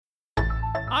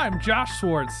I'm Josh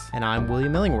Swartz, And I'm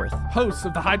William Illingworth, hosts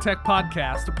of the High Tech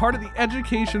Podcast, a part of the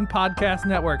Education Podcast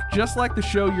Network, just like the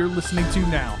show you're listening to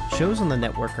now. Shows on the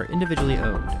network are individually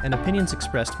owned, and opinions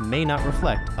expressed may not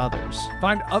reflect others.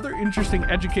 Find other interesting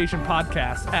education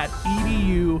podcasts at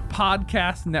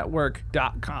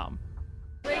edupodcastnetwork.com.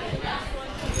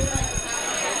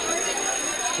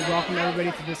 Welcome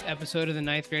everybody to this episode of the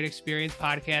Ninth Grade Experience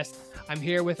Podcast. I'm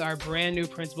here with our brand new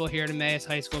principal here at Emmaus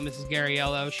High School, Mrs.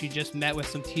 Guarriello. She just met with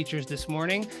some teachers this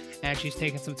morning, and she's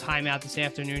taken some time out this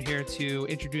afternoon here to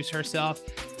introduce herself,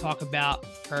 talk about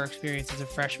her experience as a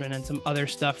freshman and some other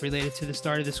stuff related to the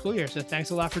start of the school year. So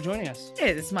thanks a lot for joining us.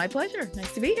 It's my pleasure.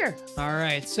 Nice to be here. All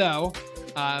right. So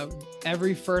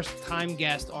every first-time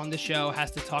guest on the show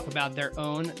has to talk about their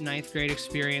own ninth grade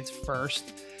experience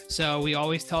first. So we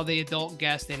always tell the adult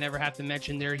guests they never have to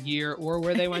mention their year or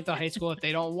where they went to high school if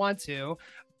they don't want to.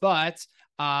 But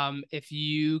if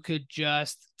you could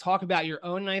just talk about your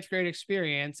own ninth grade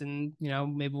experience, and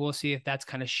maybe we'll see if that's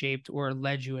kind of shaped or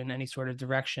led you in any sort of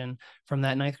direction from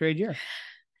that ninth grade year.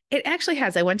 It actually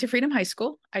has. I went to Freedom High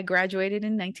School. I graduated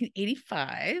in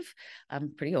 1985.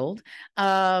 I'm pretty old.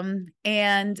 And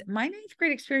my ninth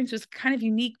grade experience was kind of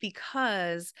unique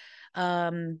because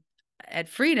at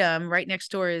Freedom, right next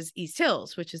door is East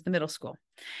Hills, which is the middle school.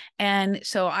 And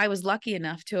so I was lucky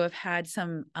enough to have had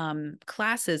some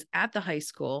classes at the high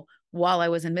school while I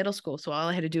was in middle school. So all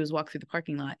I had to do was walk through the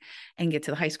parking lot and get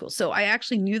to the high school. So I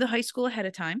actually knew the high school ahead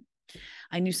of time.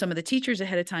 I knew some of the teachers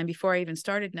ahead of time before I even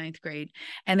started ninth grade.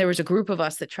 And there was a group of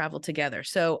us that traveled together.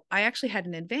 So I actually had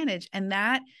an advantage. And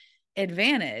that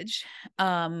advantage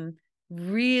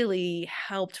really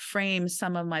helped frame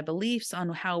some of my beliefs on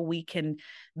how we can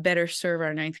better serve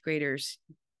our ninth graders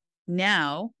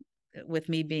now, with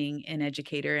me being an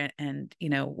educator and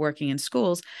working in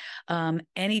schools.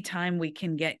 Anytime we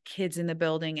can get kids in the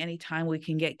building, anytime we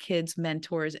can get kids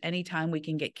mentors, anytime we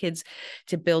can get kids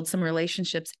to build some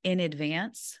relationships in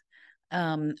advance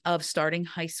of starting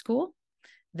high school,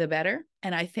 the better.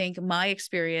 And I think my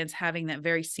experience having that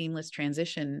very seamless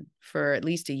transition for at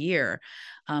least a year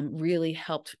really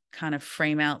helped kind of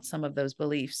frame out some of those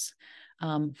beliefs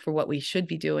for what we should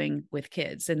be doing with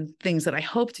kids and things that I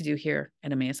hope to do here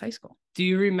at Emmaus High School. Do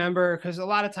you remember, because a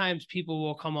lot of times people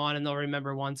will come on and they'll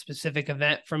remember one specific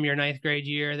event from your ninth grade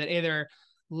year that either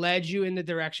led you in the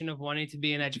direction of wanting to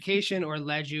be in education or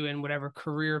led you in whatever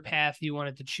career path you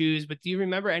wanted to choose. But do you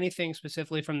remember anything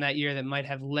specifically from that year that might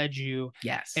have led you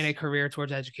in a career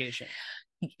towards education?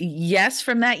 Yes,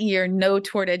 from that year, no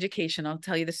toward education. I'll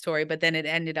tell you the story, but then it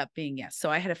ended up being yes. So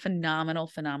I had a phenomenal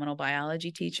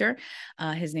biology teacher.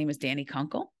 His name was Danny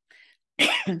Kunkel.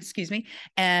 Excuse me.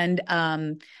 And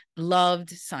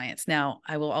loved science. Now,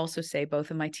 I will also say both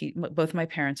of my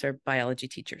parents are biology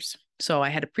teachers. So I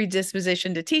had a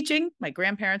predisposition to teaching. My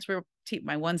grandparents were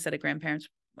my one set of grandparents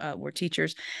were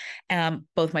teachers.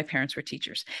 Both my parents were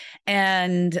teachers.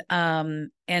 And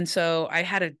so I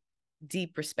had a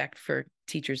deep respect for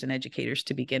teachers and educators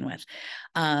to begin with.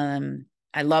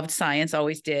 I loved science,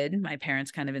 always did. My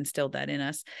parents kind of instilled that in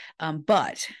us.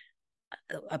 But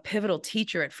a pivotal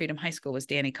teacher at Freedom High School was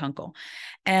Danny Kunkel.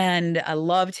 And I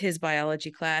loved his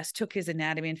biology class, took his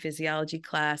anatomy and physiology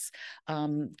class,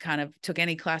 kind of took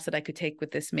any class that I could take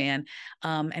with this man.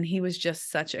 And he was just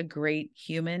such a great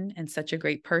human and such a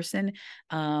great person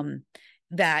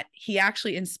that he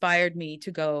actually inspired me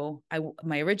to go.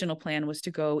 My original plan was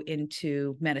to go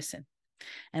into medicine.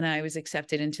 And I was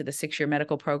accepted into the 6-year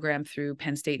medical program through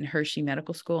Penn State and Hershey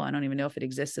Medical School. I don't even know if it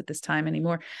exists at this time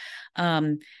anymore.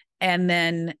 And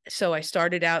then, so I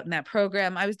started out in that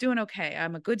program. I was doing okay.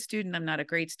 I'm a good student. I'm not a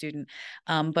great student.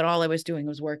 But all I was doing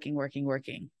was working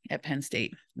at Penn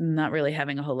State, not really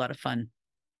having a whole lot of fun.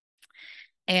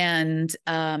 And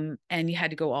you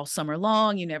had to go all summer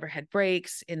long. You never had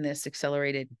breaks in this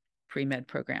accelerated pre-med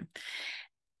program.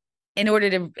 In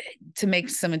order to make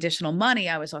some additional money,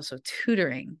 I was also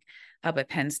tutoring up at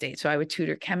Penn State. So I would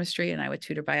tutor chemistry and I would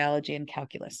tutor biology and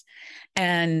calculus.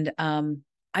 And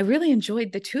I really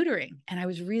enjoyed the tutoring, and I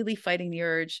was really fighting the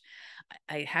urge.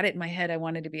 I had it in my head. I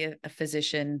wanted to be a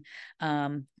physician,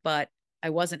 but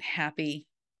I wasn't happy.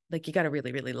 Like, you got to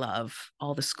really, really love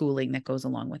all the schooling that goes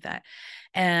along with that.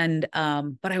 And,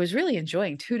 but I was really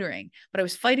enjoying tutoring, but I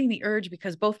was fighting the urge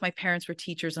because both my parents were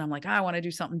teachers, and I'm like, I want to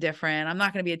do something different. I'm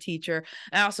not going to be a teacher.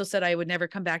 I also said I would never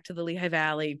come back to the Lehigh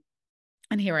Valley.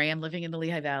 And here I am living in the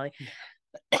Lehigh Valley.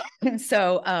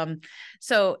 So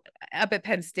up at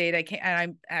Penn State, I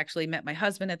actually met my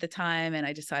husband at the time, and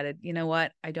I decided, you know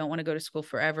what, I don't want to go to school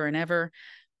forever and ever.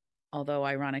 although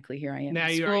ironically here I am Now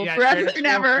in you are, school yeah, forever you're and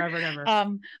ever. forever and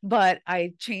ever. But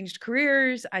I changed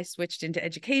careers. I switched into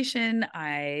education.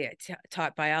 I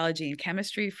taught biology and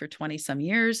chemistry for 20 some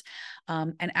years,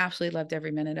 and absolutely loved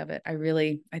every minute of it.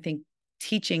 I think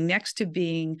teaching, next to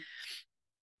being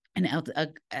an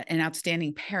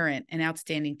outstanding parent, an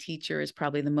outstanding teacher, is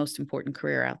probably the most important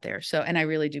career out there. So, and I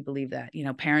really do believe that,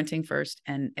 parenting first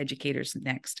and educators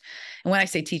next. And when I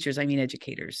say teachers, I mean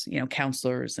educators,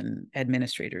 counselors and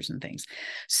administrators and things.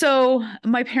 So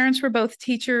my parents were both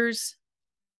teachers,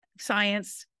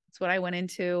 science. That's what I went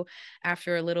into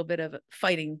after a little bit of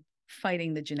fighting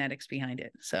the genetics behind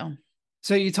it.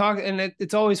 So you talk, and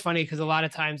it's always funny because a lot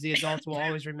of times the adults will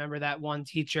always remember that one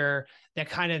teacher that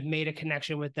kind of made a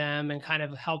connection with them and kind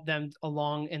of helped them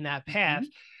along in that path.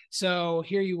 So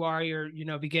here you are, you're,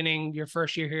 beginning your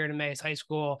first year here at Emmaus High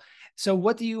School. So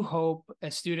what do you hope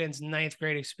a student's ninth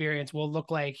grade experience will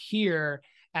look like here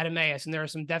at Emmaus? And there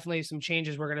are definitely some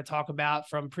changes we're going to talk about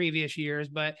from previous years,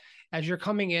 but as you're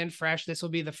coming in fresh, this will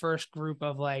be the first group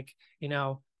of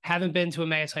haven't been to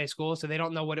Emmaus High School, so they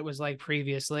don't know what it was like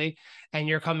previously, and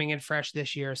you're coming in fresh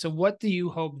this year. So what do you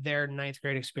hope their ninth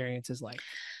grade experience is like?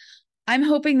 I'm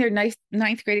hoping their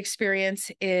ninth grade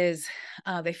experience is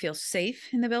they feel safe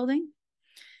in the building.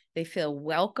 They feel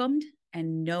welcomed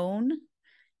and known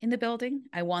in the building.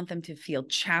 I want them to feel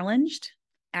challenged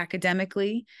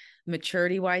academically,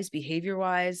 maturity-wise,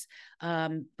 behavior-wise,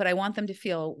 but I want them to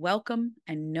feel welcome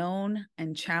and known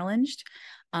and challenged.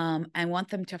 I want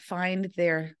them to find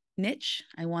their niche.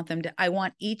 I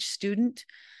want each student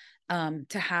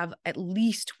to have at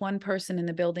least one person in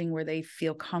the building where they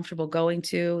feel comfortable going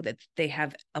to, that they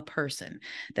have a person,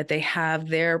 that they have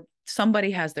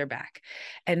somebody has their back.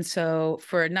 And so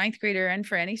for a ninth grader and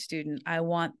for any student, I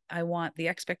want the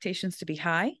expectations to be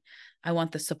high. I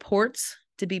want the supports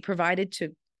to be provided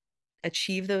to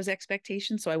achieve those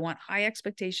expectations. So I want high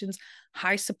expectations,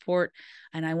 high support,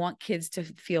 and I want kids to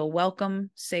feel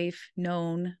welcome, safe,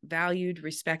 known, valued,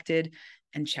 respected,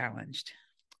 and challenged.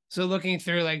 So looking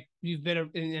through, you've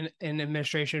been in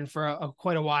administration for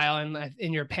quite a while, and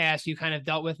in your past, you kind of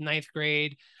dealt with ninth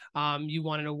grade. You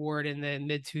won an award in the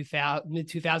mid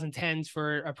 2010s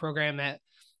for a program at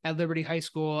Liberty High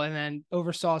School, and then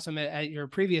oversaw some at your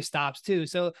previous stops too.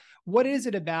 So what is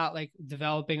it about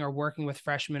developing or working with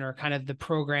freshmen, or kind of the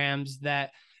programs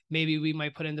that maybe we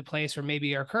might put into place or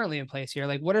maybe are currently in place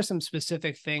here? What are some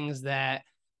specific things that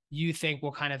you think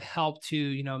will kind of help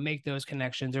to, make those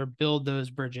connections or build those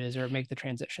bridges or make the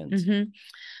transitions?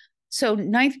 So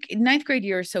ninth grade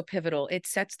year is so pivotal. It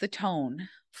sets the tone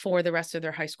for the rest of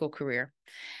their high school career.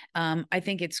 I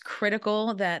think it's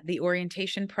critical that the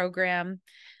orientation program,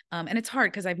 and it's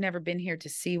hard because I've never been here to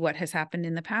see what has happened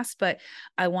in the past, but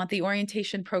I want the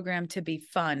orientation program to be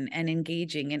fun and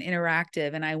engaging and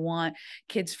interactive. And I want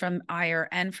kids from IR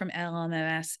and from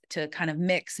LMS to kind of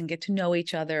mix and get to know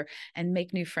each other and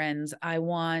make new friends. I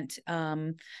want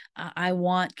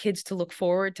kids to look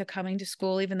forward to coming to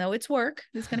school, even though it's work.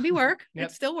 It's going to be work. Yep.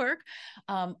 It's still work.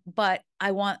 But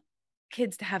I want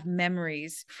kids to have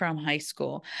memories from high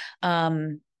school.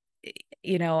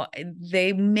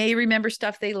 They may remember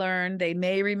stuff they learned. They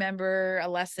may remember a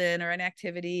lesson or an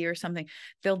activity or something.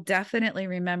 They'll definitely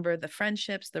remember the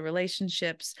friendships, the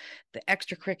relationships, the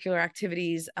extracurricular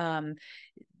activities.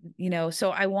 So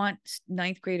I want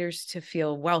ninth graders to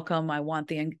feel welcome. I want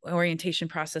the orientation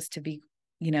process to be,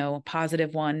 a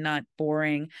positive one, not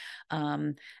boring.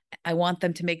 I want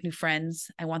them to make new friends.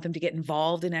 I want them to get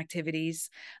involved in activities.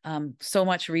 So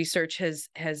much research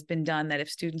has been done that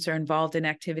if students are involved in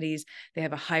activities, they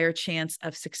have a higher chance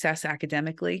of success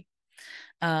academically.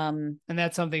 And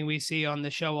that's something we see on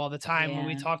the show all the time when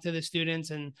we talk to the students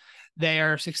and they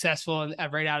are successful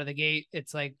and right out of the gate.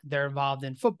 It's like they're involved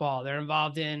in football, they're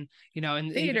involved in,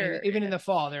 in theater, even in the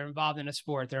fall, they're involved in a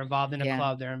sport, they're involved in a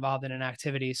club, they're involved in an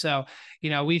activity. So,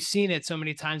 we've seen it so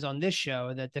many times on this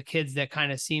show that the kids that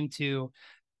kind of seem to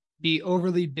be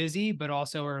overly busy, but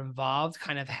also are involved,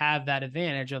 kind of have that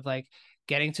advantage of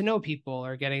getting to know people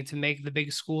or getting to make the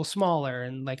big school smaller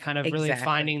and kind of really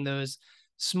finding those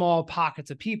small pockets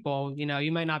of people.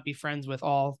 You might not be friends with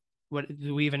all. What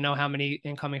do we even know how many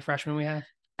incoming freshmen we have?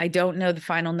 I don't know the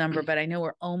final number, but I know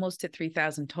we're almost at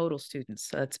 3,000 total students.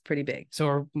 So that's pretty big.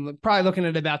 So we're probably looking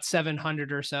at about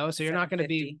 700 or so. So you're not going to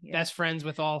be best friends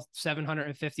with all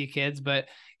 750 kids, but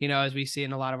as we see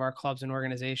in a lot of our clubs and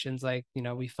organizations,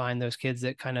 we find those kids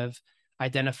that kind of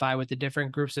identify with the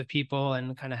different groups of people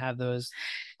and kind of have those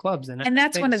clubs. And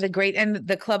that's one of the great, and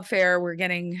the club fair, we're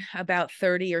getting about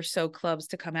 30 or so clubs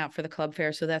to come out for the club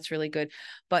fair. So that's really good.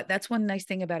 But that's one nice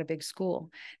thing about a big school,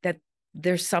 that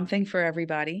there's something for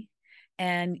everybody.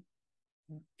 And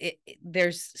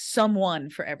there's someone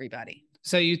for everybody.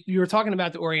 So you were talking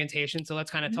about the orientation. So let's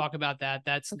kind of talk about that.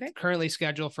 That's Okay. currently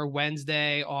scheduled for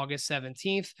Wednesday, August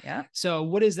 17th. Yeah. So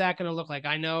what is that going to look like?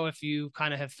 I know if you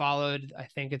kind of have followed, I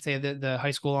think it's the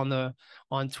high school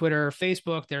on Twitter or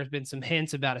Facebook, there's been some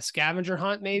hints about a scavenger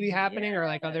hunt maybe happening or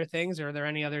like other things. Are there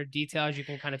any other details you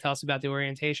can kind of tell us about the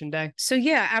orientation day? So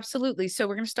yeah, absolutely. So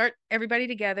we're going to start everybody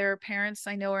together. Parents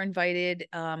I know are invited,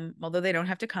 although they don't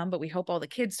have to come, but we hope all the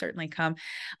kids certainly come.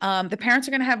 The parents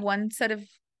are going to have one set of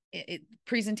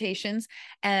presentations,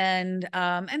 and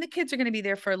the kids are going to be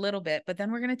there for a little bit, but then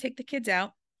we're going to take the kids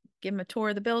out, give them a tour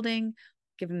of the building,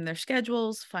 give them their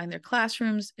schedules, find their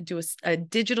classrooms, do a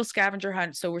digital scavenger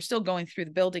hunt. So we're still going through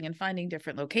the building and finding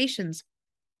different locations.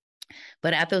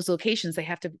 But at those locations,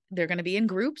 they're going to be in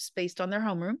groups based on their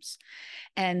homerooms.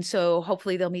 And so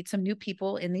hopefully they'll meet some new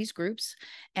people in these groups.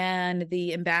 And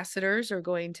the Hornet ambassadors are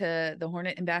going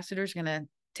to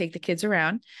take the kids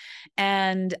around.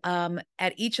 And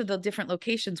at each of the different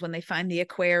locations, when they find the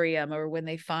aquarium or when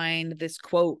they find this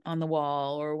quote on the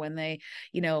wall or when they,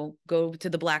 go to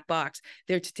the black box,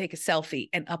 they're to take a selfie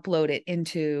and upload it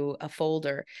into a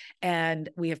folder. And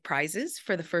we have prizes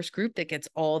for the first group that gets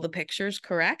all the pictures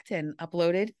correct and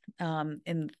uploaded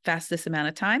in the fastest amount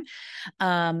of time.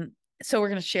 So we're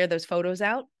going to share those photos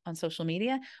out on social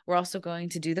media. We're also going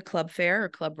to do the club fair or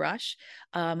club rush,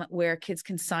 where kids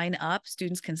can sign up,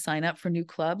 students can sign up for new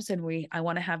clubs. And I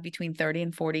want to have between 30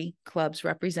 and 40 clubs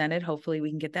represented. Hopefully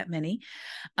we can get that many.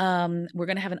 We're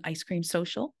going to have an ice cream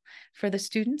social for the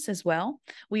students as well.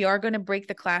 We are going to break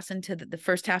the class into the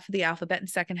first half of the alphabet and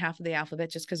second half of the alphabet,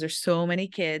 just because there's so many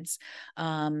kids,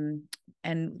 and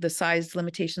the size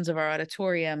limitations of our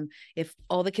auditorium. If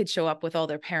all the kids show up with all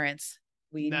their parents,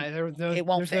 it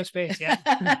won't fit. No space. Yeah.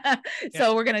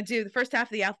 So we're going to do the first half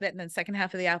of the alphabet and then second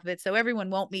half of the alphabet. So everyone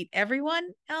won't meet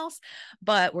everyone else,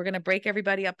 but we're going to break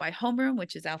everybody up by homeroom,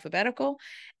 which is alphabetical.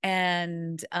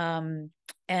 And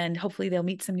hopefully they'll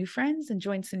meet some new friends and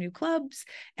join some new clubs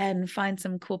and find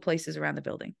some cool places around the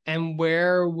building. And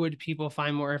where would people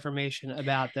find more information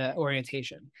about the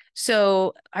orientation?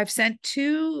 So I've sent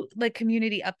 2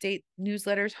 community update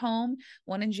newsletters home,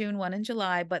 one in June, one in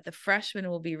July, but the freshmen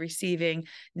will be receiving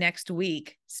next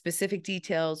week specific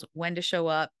details, when to show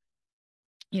up,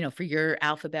 for your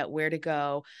alphabet, where to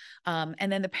go. And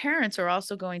then the parents are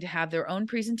also going to have their own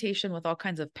presentation with all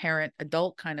kinds of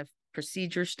adult kind of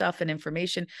procedure stuff and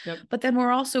information. Yep. But then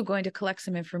we're also going to collect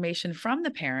some information from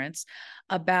the parents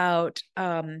about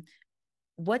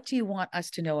what do you want us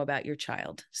to know about your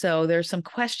child? So there's some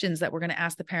questions that we're going to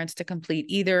ask the parents to complete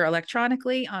either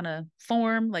electronically on a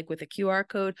form, like with a QR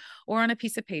code, or on a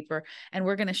piece of paper. And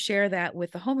we're going to share that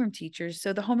with the homeroom teachers.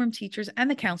 So the homeroom teachers and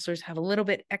the counselors have a little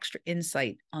bit extra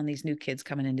insight on these new kids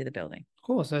coming into the building.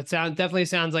 Cool. So it definitely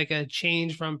sounds like a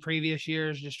change from previous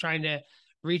years, just trying to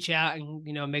reach out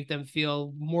and, make them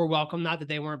feel more welcome. Not that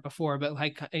they weren't before, but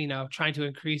trying to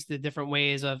increase the different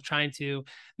ways of trying to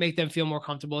make them feel more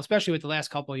comfortable, especially with the last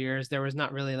couple of years. There was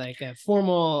not really like a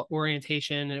formal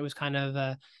orientation. And it was kind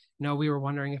of, we were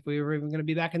wondering if we were even going to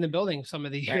be back in the building some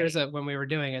of the years when we were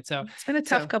doing it. So it's been a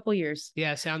tough couple years.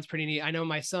 Yeah. Sounds pretty neat. I know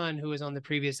my son, who was on the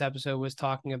previous episode, was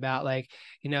talking about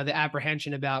the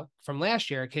apprehension about from last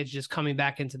year, kids just coming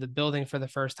back into the building for the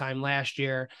first time last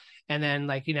year. And then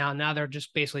now they're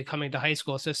just basically coming to high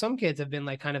school. So some kids have been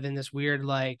kind of in this weird,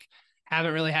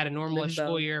 haven't really had a normal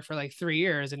school year for 3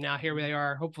 years. And now here we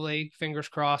are, hopefully, fingers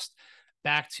crossed,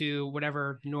 back to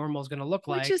whatever normal is going to look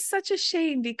like. Which is such a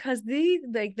shame, because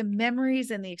the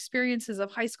memories and the experiences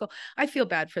of high school, I feel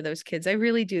bad for those kids. I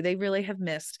really do. They really have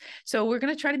missed. So we're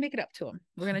going to try to make it up to them.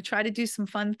 We're going to try to do some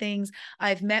fun things.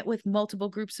 I've met with multiple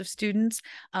groups of students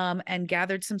and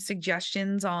gathered some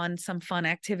suggestions on some fun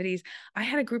activities. I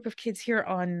had a group of kids here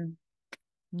on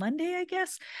Monday, I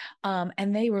guess.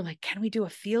 And they were like, can we do a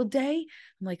field day?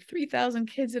 I'm like, 3,000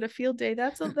 kids at a field day.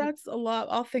 That's a lot.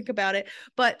 I'll think about it.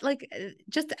 But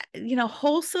just,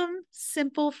 wholesome,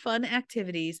 simple, fun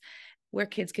activities where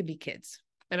kids can be kids.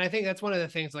 And I think that's one of the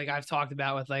things I've talked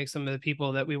about with some of the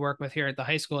people that we work with here at the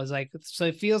high school is so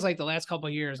it feels like the last couple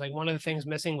of years, one of the things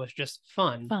missing was just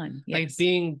fun. Yes.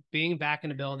 Being back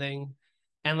in a building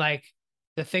and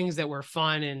the things that were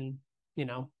fun and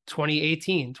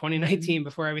 2018, 2019,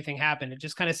 before everything happened. It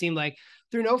just kind of seemed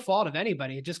through no fault of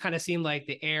anybody, it just kind of seemed like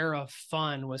the air of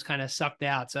fun was kind of sucked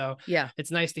out. So yeah,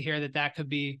 it's nice to hear that could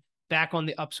be back on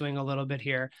the upswing a little bit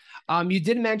here. You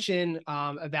did mention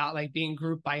about being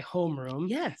grouped by homeroom.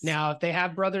 Yes. Now, if they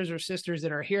have brothers or sisters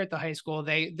that are here at the high school,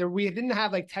 we didn't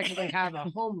have technically have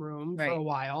a homeroom right. for a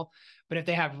while, But if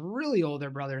they have really older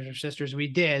brothers or sisters, we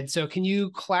did. So can you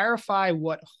clarify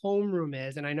what homeroom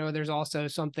is? And I know there's also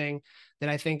something that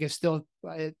I think is still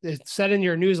it's said in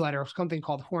your newsletter, something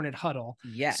called Hornet Huddle.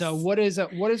 Yes. So what is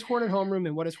Hornet Homeroom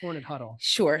and what is Hornet Huddle?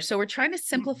 Sure. So we're trying to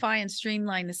simplify and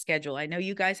streamline the schedule. I know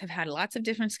you guys have had lots of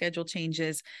different schedule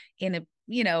changes in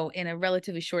a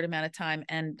relatively short amount of time,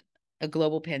 and a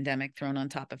global pandemic thrown on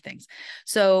top of things.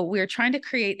 So we're trying to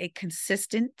create a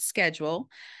consistent schedule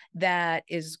that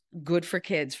is good for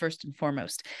kids first and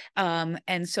foremost.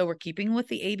 And so we're keeping with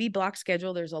the AB block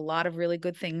schedule. There's a lot of really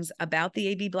good things about the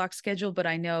AB block schedule, but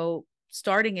I know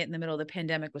starting it in the middle of the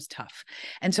pandemic was tough.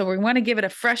 And so we want to give it a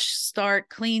fresh start,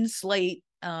 clean slate,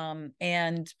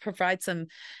 and provide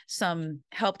some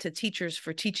help to teachers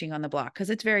for teaching on the block, because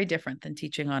it's very different than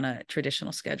teaching on a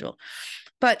traditional schedule.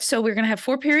 But so we're going to have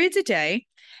 4 periods a day,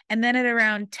 and then at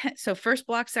around 10, so first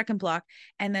block, second block,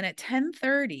 and then at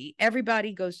 10:30,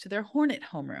 everybody goes to their Hornet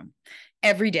homeroom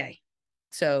every day.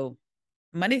 So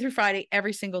Monday through Friday,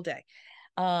 every single day.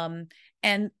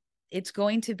 And it's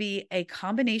going to be a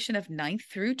combination of 9th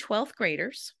through 12th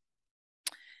graders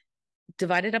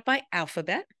divided up by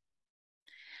alphabet.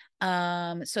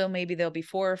 So maybe there'll be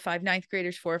 4 or 5 9th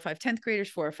graders, 4 or 5 10th graders,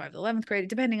 4 or 5 11th graders,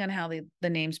 depending on how the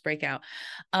names break out.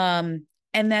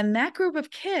 And then that group of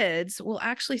kids will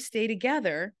actually stay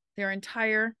together their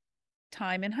entire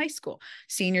time in high school.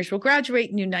 Seniors will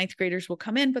graduate, new 9th graders will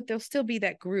come in, but there'll still be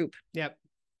that group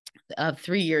of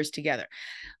 3 years together.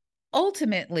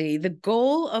 Ultimately, the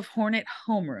goal of Hornet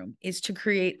Homeroom is to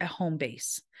create a home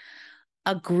base,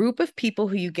 a group of people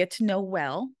who you get to know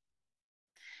well,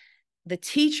 the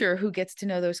teacher who gets to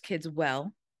know those kids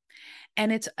well.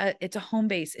 And it's a home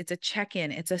base. It's a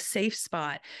check-in. It's a safe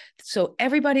spot. So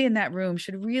everybody in that room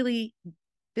should really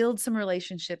build some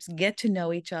relationships, get to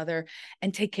know each other,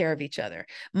 and take care of each other.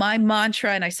 My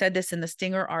mantra, and I said this in the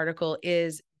Stinger article,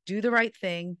 is do the right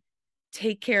thing,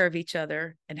 take care of each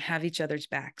other, and have each other's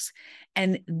backs.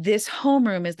 And this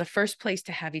homeroom is the first place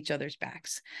to have each other's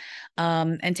backs,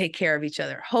 and take care of each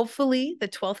other. Hopefully the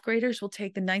 12th graders will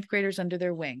take the 9th graders under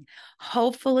their wing.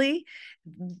 Hopefully,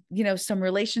 some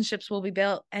relationships will be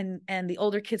built, and the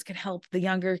older kids can help the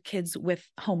younger kids with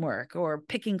homework or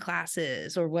picking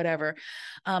classes or whatever.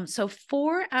 So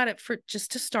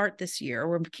just to start this year,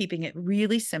 we're keeping it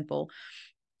really simple.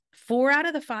 4 out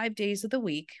of the 5 days of the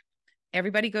week,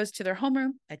 everybody goes to their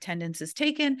homeroom, attendance is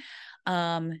taken.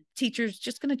 Teacher's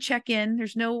just going to check in.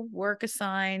 There's no work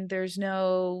assigned. There's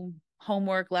no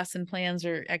homework, lesson plans,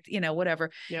 or, whatever.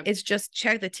 Yep. It's just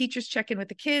the teachers check in with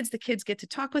the kids. The kids get to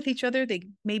talk with each other. They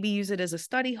maybe use it as a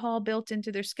study hall built into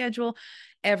their schedule.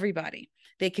 Everybody,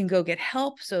 they can go get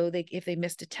help. So if they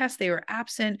missed a test, they were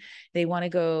absent, they want to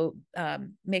go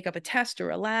make up a test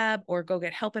or a lab or go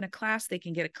get help in a class, they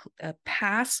can get a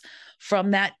pass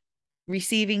from that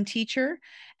receiving teacher.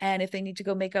 And if they need to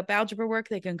go make up algebra work,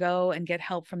 they can go and get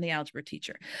help from the algebra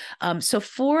teacher. So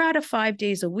 4 out of 5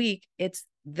 days a week, it's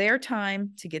their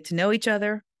time to get to know each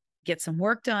other, get some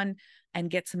work done,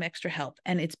 and get some extra help.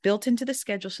 And it's built into the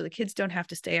schedule so the kids don't have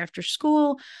to stay after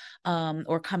school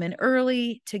or come in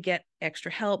early to get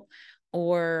extra help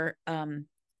or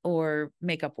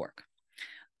make up work.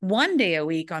 1 day a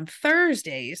week on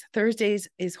Thursdays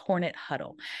is Hornet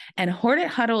Huddle. And Hornet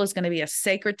Huddle is going to be a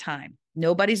sacred time.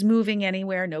 Nobody's moving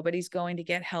anywhere. Nobody's going to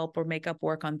get help or make up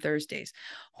work on Thursdays.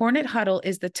 Hornet Huddle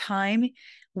is the time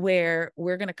where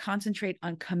we're going to concentrate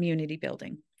on community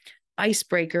building,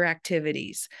 icebreaker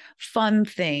activities, fun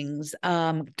things,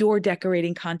 door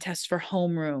decorating contests for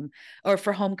homeroom or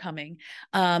for homecoming,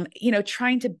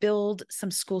 trying to build some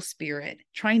school spirit,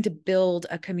 trying to build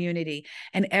a community,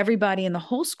 and everybody in the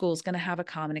whole school is going to have a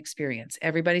common experience.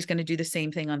 Everybody's going to do the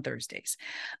same thing on Thursdays.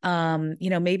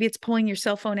 Maybe it's pulling your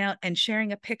cell phone out and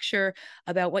sharing a picture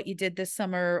about what you did this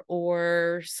summer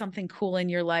or something cool in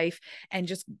your life and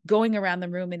just going around the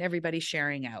room and everybody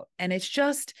sharing out. And it's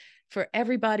just for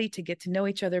everybody to get to know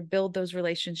each other, build those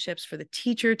relationships, for the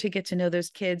teacher to get to know those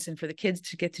kids, and for the kids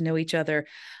to get to know each other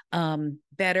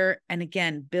better. And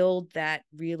again, build that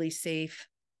really safe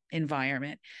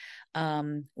environment. At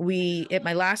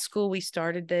my last school, we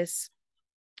started this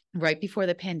right before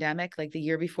the pandemic, like the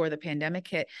year before the pandemic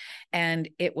hit. And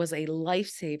it was a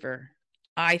lifesaver,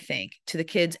 I think, to the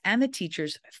kids and the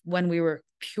teachers when we were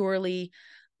purely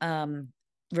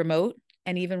remote,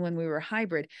 and even when we were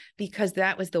hybrid, because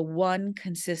that was the one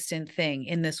consistent thing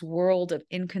in this world of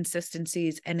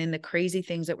inconsistencies and in the crazy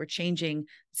things that were changing. It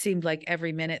seemed like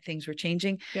every minute things were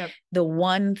changing. Yep. The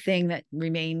one thing that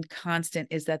remained constant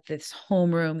is that this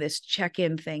homeroom, this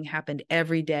check-in thing happened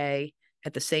every day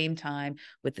at the same time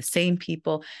with the same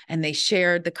people, and they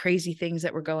shared the crazy things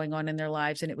that were going on in their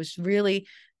lives. And it was really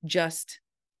just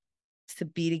to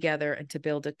be together and to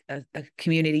build a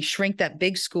community, shrink that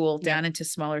big school down into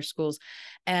smaller schools.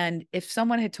 And if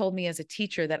someone had told me as a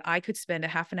teacher that I could spend a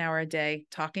half an hour a day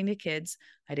talking to kids,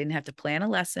 I didn't have to plan a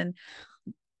lesson,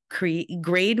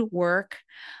 grade work,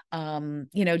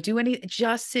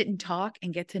 just sit and talk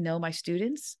and get to know my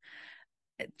students.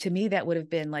 To me, that would have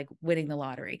been like winning the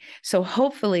lottery. So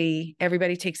hopefully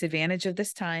everybody takes advantage of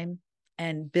this time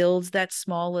and builds that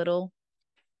small little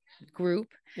group.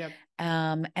 Yep.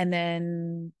 And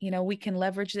then, we can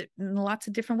leverage it in lots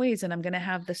of different ways. And I'm going to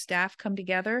have the staff come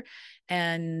together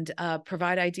and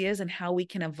provide ideas on how we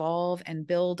can evolve and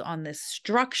build on this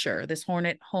structure, this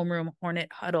Hornet homeroom,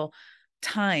 Hornet huddle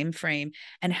time frame,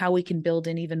 and how we can build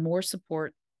in even more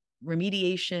support,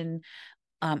 remediation,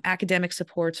 academic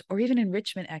supports, or even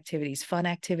enrichment activities, fun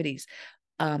activities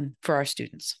for our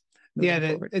students.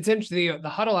 It's interesting. The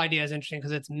huddle idea is interesting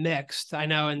because it's mixed. I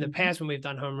know in the past when we've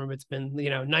done homeroom, it's been,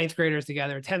 ninth graders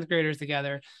together, 10th graders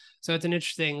together. So it's an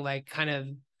interesting, like, kind of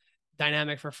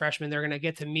dynamic for freshmen. They're going to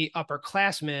get to meet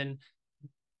upperclassmen,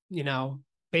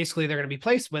 basically they're going to be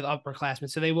placed with upperclassmen.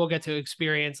 So they will get to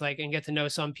experience and get to know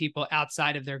some people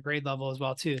outside of their grade level as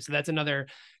well too. So that's another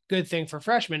good thing for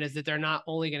freshmen, is that they're not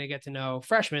only going to get to know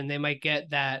freshmen, they might get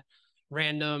that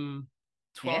random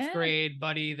 12th grade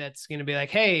buddy that's going to be like,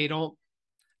 hey,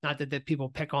 not that people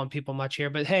pick on people much here,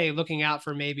 but hey, looking out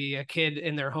for maybe a kid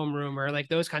in their homeroom, or like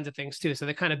those kinds of things too. So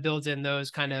that kind of builds in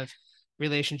those kind of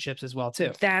relationships as well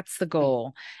too. That's the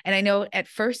goal. And I know at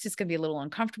first it's going to be a little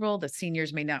uncomfortable. The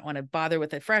seniors may not want to bother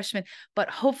with the freshmen, but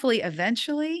hopefully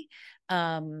eventually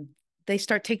they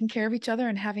start taking care of each other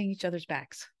and having each other's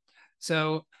backs.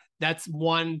 So that's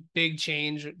one big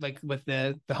change, like with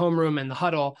the homeroom and the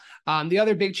huddle. The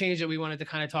other big change that we wanted to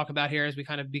kind of talk about here as we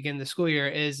kind of begin the school year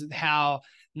is how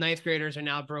ninth graders are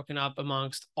now broken up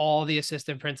amongst all the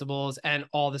assistant principals and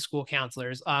all the school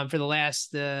counselors. For the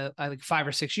last 5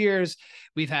 or 6 years,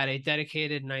 we've had a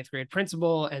dedicated ninth grade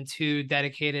principal and 2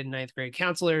 dedicated ninth grade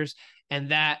counselors. And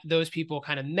those people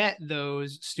kind of met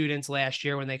those students last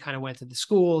year when they kind of went to the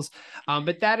schools.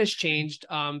 But that has changed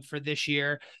for this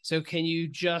year. So can you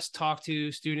just talk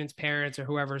to students, parents, or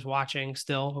whoever's watching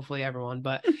still, hopefully everyone,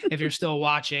 but if you're still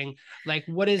watching, like,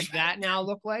 what does that now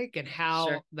look like? And how,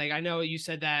 Sure. like, I know you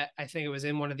said that, I think it was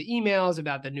in one of the emails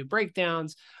about the new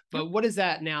breakdowns, but what does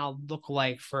that now look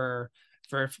like for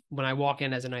when I walk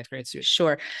in as a ninth grade student?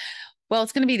 Sure. Well,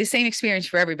 it's going to be the same experience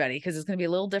for everybody because it's going to be a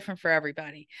little different for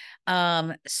everybody.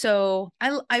 So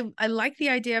I like the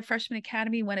idea of Freshman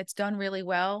Academy when it's done really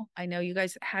well. I know you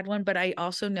guys had one, but I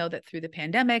also know that through the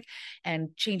pandemic and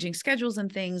changing schedules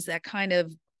and things, that kind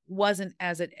of wasn't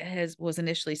as it was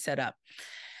initially set up.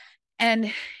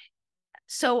 And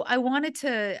so I wanted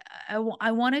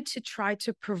to try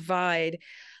to provide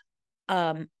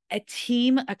a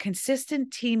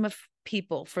consistent team of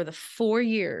people for the 4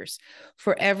 years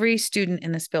for every student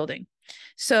in this building.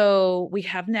 So we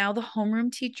have now the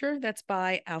homeroom teacher that's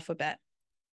by alphabet.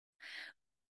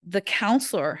 The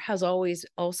counselor has always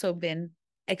also been,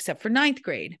 except for ninth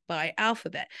grade, by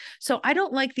alphabet. So I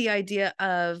don't like the idea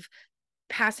of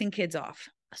passing kids off.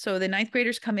 So the ninth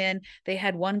graders come in, they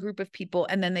had one group of people,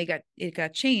 and then it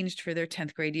got changed for their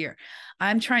 10th grade year.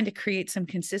 I'm trying to create some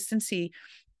consistency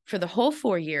for the whole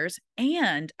 4 years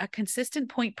and a consistent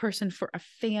point person for a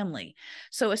family.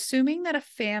 So assuming that a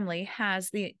family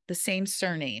has the same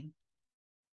surname.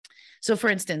 So for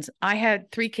instance, I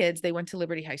had 3 kids, they went to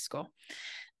Liberty High School.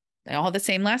 They all have the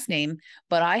same last name,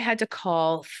 but I had to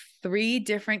call 3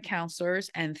 different counselors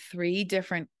and 3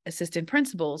 different assistant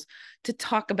principals to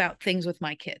talk about things with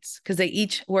my kids because they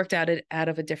each worked out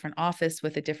of a different office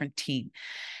with a different team.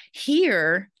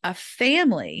 Here, a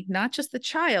family, not just the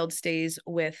child, stays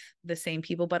with the same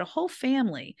people, but a whole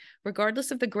family, regardless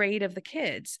of the grade of the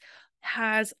kids,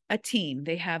 has a team.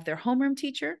 They have their homeroom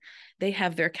teacher, they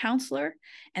have their counselor,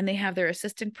 and they have their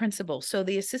assistant principal. So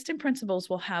the assistant principals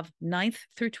will have 9th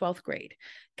through 12th grade.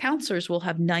 Counselors will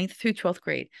have 9th through 12th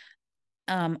grade.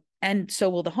 And so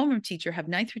will the homeroom teacher have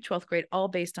 9th through 12th grade, all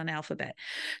based on alphabet.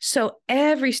 So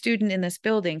every student in this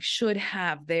building should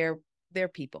have their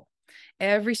people.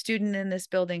 Every student in this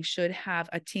building should have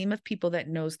a team of people that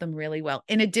knows them really well,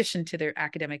 in addition to their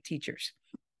academic teachers.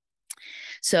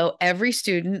 So every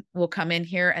student will come in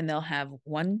here and they'll have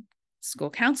one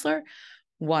school counselor,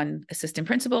 one assistant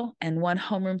principal, and one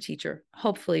homeroom teacher,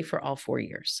 hopefully for all 4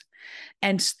 years.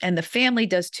 And the family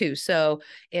does too. So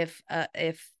if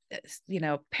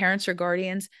parents or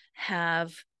guardians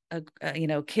have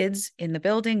kids in the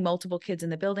building, multiple kids in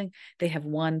the building, they have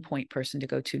one point person to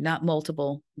go to, not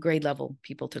multiple grade level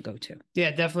people to go to. Yeah,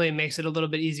 it definitely makes it a little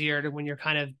bit easier when you're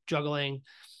kind of juggling,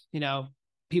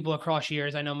 people across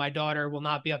years. I know my daughter will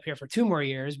not be up here for 2 more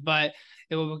years, but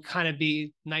it will kind of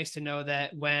be nice to know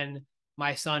that when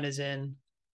my son is in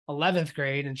 11th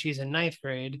grade and she's in 9th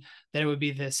grade, that it would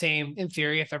be the same, in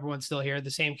theory, if everyone's still here,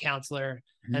 the same counselor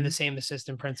and the same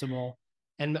assistant principal.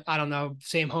 And I don't know,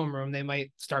 same homeroom, they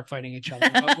might start fighting each other.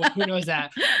 But who knows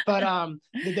that? But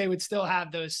that they would still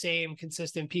have those same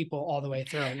consistent people all the way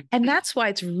through. And that's why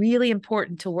it's really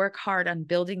important to work hard on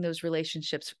building those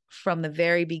relationships from the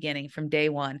very beginning, from day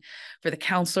one, for the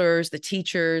counselors, the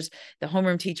teachers, the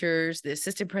homeroom teachers, the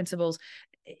assistant principals.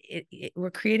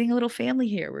 We're creating a little family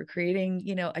here. We're creating,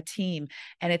 a team,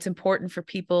 and it's important for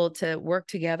people to work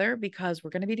together because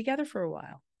we're going to be together for a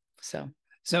while.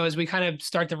 So as we kind of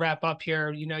start to wrap up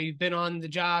here, you've been on the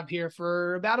job here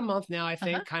for about a month now, I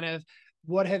think. Kind of,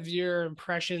 what have your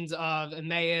impressions of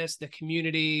Emmaus, the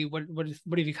community? What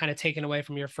have you kind of taken away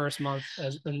from your first month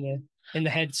as in the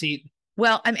head seat?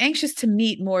 Well, I'm anxious to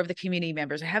meet more of the community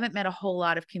members. I haven't met a whole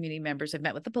lot of community members. I've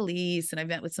met with the police and I've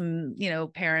met with some,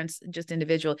 parents, just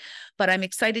individual, but I'm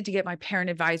excited to get my parent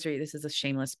advisory. This is a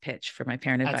shameless pitch for my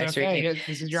parent advisory. Okay.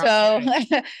 This is your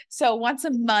so once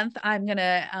a month, I'm going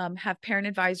to have parent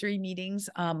advisory meetings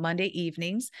Monday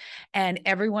evenings, and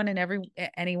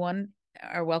anyone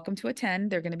are welcome to attend.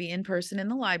 They're going to be in person in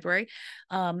the library.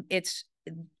 It's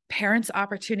parents'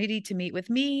 opportunity to meet with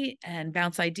me and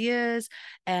bounce ideas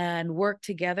and work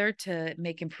together to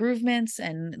make improvements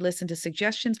and listen to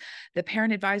suggestions. The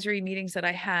parent advisory meetings that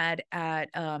I had at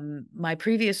my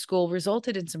previous school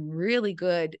resulted in some really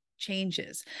good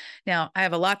changes. Now, I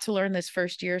have a lot to learn this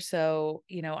first year, so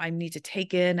I need to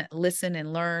take in, listen,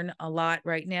 and learn a lot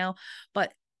right now.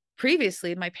 But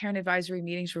previously, my parent advisory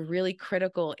meetings were really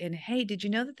critical in, hey, did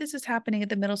you know that this is happening at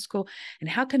the middle school? And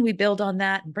how can we build on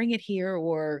that and bring it here?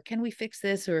 Or can we fix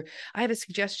this? Or I have a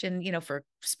suggestion, for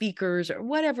speakers or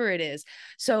whatever it is.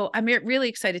 So I'm really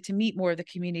excited to meet more of the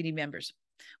community members.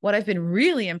 What I've been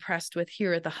really impressed with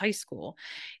here at the high school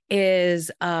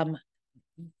is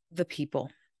the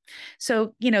people.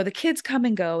 So, the kids come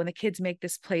and go, and the kids make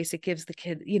this place. It gives the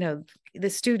kid, the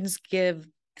students give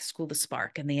the school the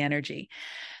spark and the energy.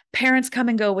 Parents come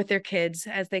and go with their kids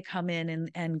as they come in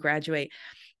and graduate.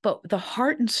 But the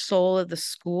heart and soul of the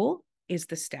school is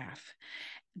the staff,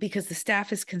 because the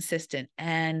staff is consistent,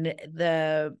 and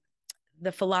the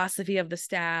philosophy of the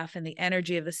staff and the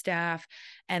energy of the staff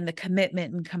and the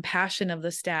commitment and compassion of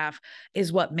the staff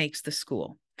is what makes the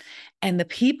school. And the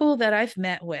people that I've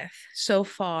met with so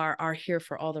far are here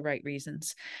for all the right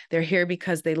reasons. They're here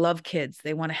because they love kids.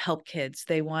 They want to help kids.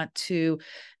 They want to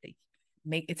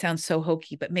make, it sounds so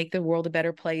hokey, but make the world a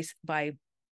better place by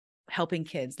helping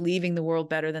kids, leaving the world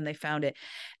better than they found it.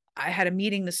 I had a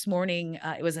meeting this morning.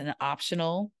 It was an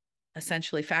optional,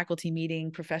 essentially faculty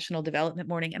meeting, professional development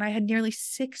morning, and I had nearly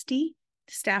 60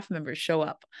 staff members show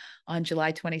up on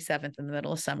July 27th in the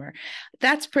middle of summer.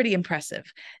 That's pretty impressive.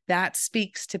 That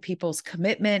speaks to people's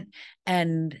commitment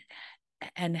and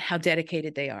how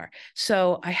dedicated they are.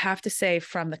 So I have to say,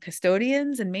 from the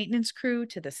custodians and maintenance crew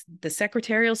to the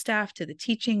secretarial staff to the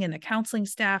teaching and the counseling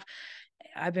staff,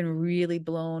 I've been really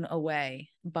blown away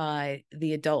by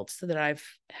the adults that I've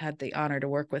had the honor to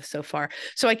work with so far.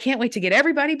 So I can't wait to get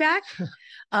everybody back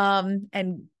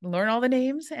and learn all the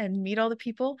names and meet all the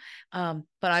people. But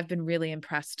I've been really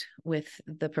impressed with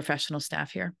the professional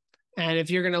staff here. And if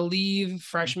you're going to leave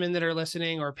freshmen that are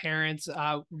listening or parents,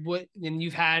 and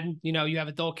you have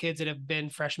adult kids that have been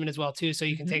freshmen as well too. So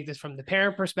you can take this from the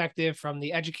parent perspective, from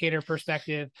the educator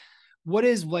perspective. What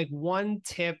is like one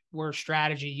tip or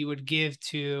strategy you would give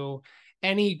to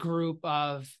any group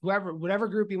of whatever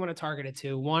group you want to target it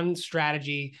to, one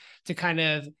strategy to kind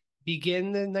of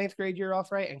begin the 9th grade year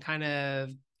off right and kind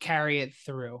of carry it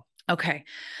through? Okay.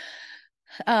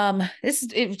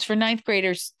 It's for 9th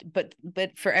graders, but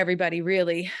for everybody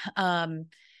really,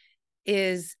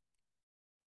 is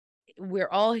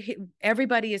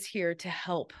everybody is here to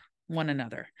help one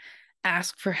another.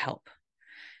 Ask for help.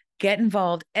 Get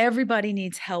involved. Everybody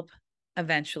needs help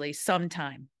eventually,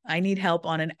 sometime. I need help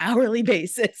on an hourly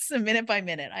basis, a minute by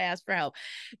minute. I ask for help.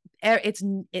 It's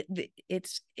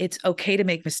okay to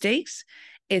make mistakes.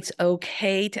 It's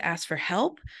okay to ask for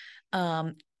help.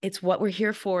 It's what we're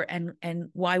here for, and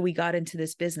why we got into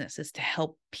this business is to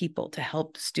help people, to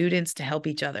help students, to help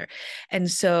each other.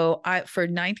 And so for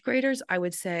 9th graders, I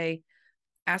would say,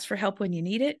 ask for help when you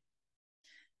need it.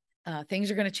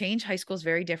 Things are going to change. High school is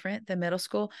very different than middle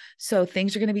school. So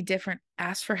things are going to be different.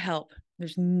 Ask for help.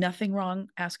 There's nothing wrong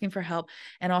asking for help,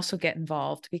 and also get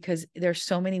involved, because there's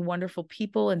so many wonderful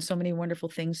people and so many wonderful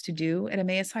things to do at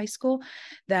Emmaus High School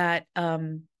that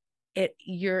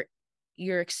your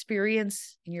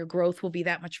experience and your growth will be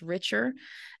that much richer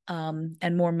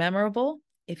and more memorable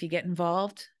if you get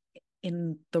involved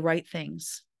in the right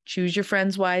things. Choose your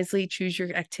friends wisely, choose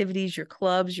your activities, your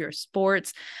clubs, your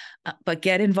sports, but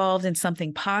get involved in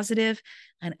something positive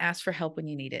and ask for help when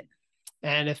you need it.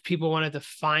 And if people wanted to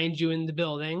find you in the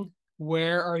building,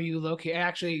 where are you located?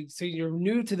 Actually, so you're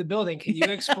new to the building. Can you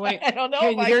explain? I don't know.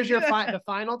 Here's the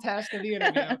final test of the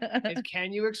interview is,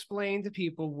 can you explain to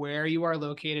people where you are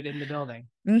located in the building?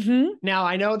 Mm-hmm. Now,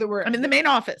 I know that I'm in the main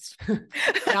office.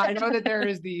 Now, I know that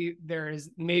there is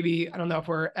maybe, I don't know if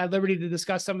we're at liberty to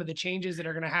discuss some of the changes that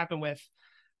are going to happen with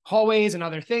hallways and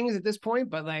other things at this point,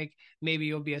 but like maybe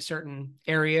you'll be a certain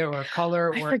area or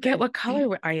color. I forget what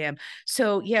color I am.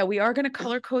 So yeah, we are going to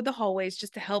color code the hallways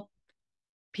just to help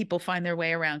people find their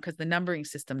way around, because the numbering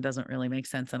system doesn't really make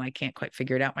sense and I can't quite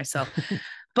figure it out myself.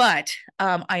 But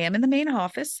I am in the main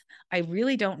office. I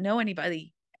really don't know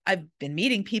anybody. I've been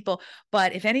meeting people,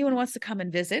 but if anyone wants to come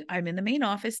and visit, I'm in the main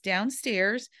office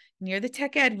downstairs near the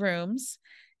tech ed rooms,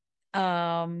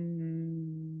 near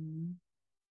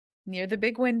the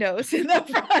big windows in the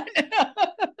front.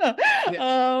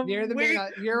 Near the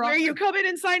where you come in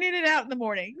and sign in and out in the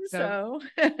morning. So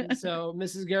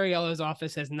Mrs. Guarriello's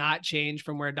office has not changed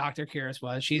from where Dr. Kiris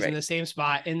was. She's in the same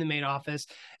spot in the main office,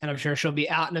 and I'm sure she'll be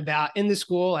out and about in the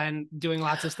school and doing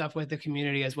lots of stuff with the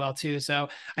community as well too. So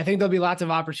I think there'll be lots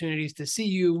of opportunities to see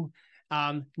you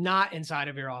not inside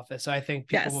of your office. So I think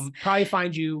people will probably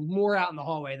find you more out in the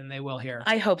hallway than they will here.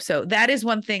 I hope so. That is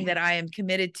one thing that I am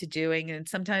committed to doing. And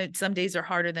sometimes some days are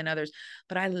harder than others,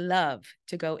 but I love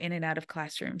to go in and out of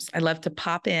classrooms. I love to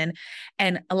pop in.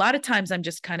 And a lot of times I'm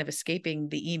just kind of escaping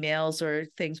the emails or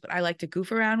things, but I like to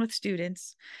goof around with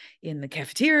students in the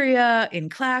cafeteria, in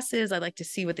classes. I like to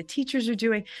see what the teachers are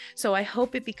doing. So I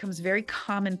hope it becomes very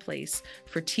commonplace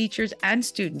for teachers and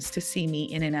students to see me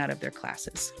in and out of their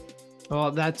classes. Well,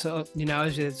 that's, as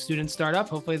the students start up,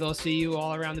 hopefully they'll see you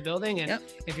all around the building. And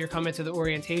if you're coming to the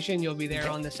orientation, you'll be there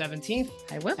on the 17th.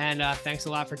 I will. And thanks a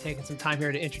lot for taking some time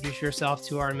here to introduce yourself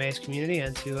to our Emmaus community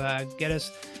and to get us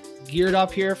geared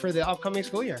up here for the upcoming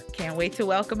school year. Can't wait to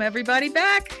welcome everybody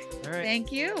back. All right.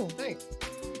 Thank you. Thanks.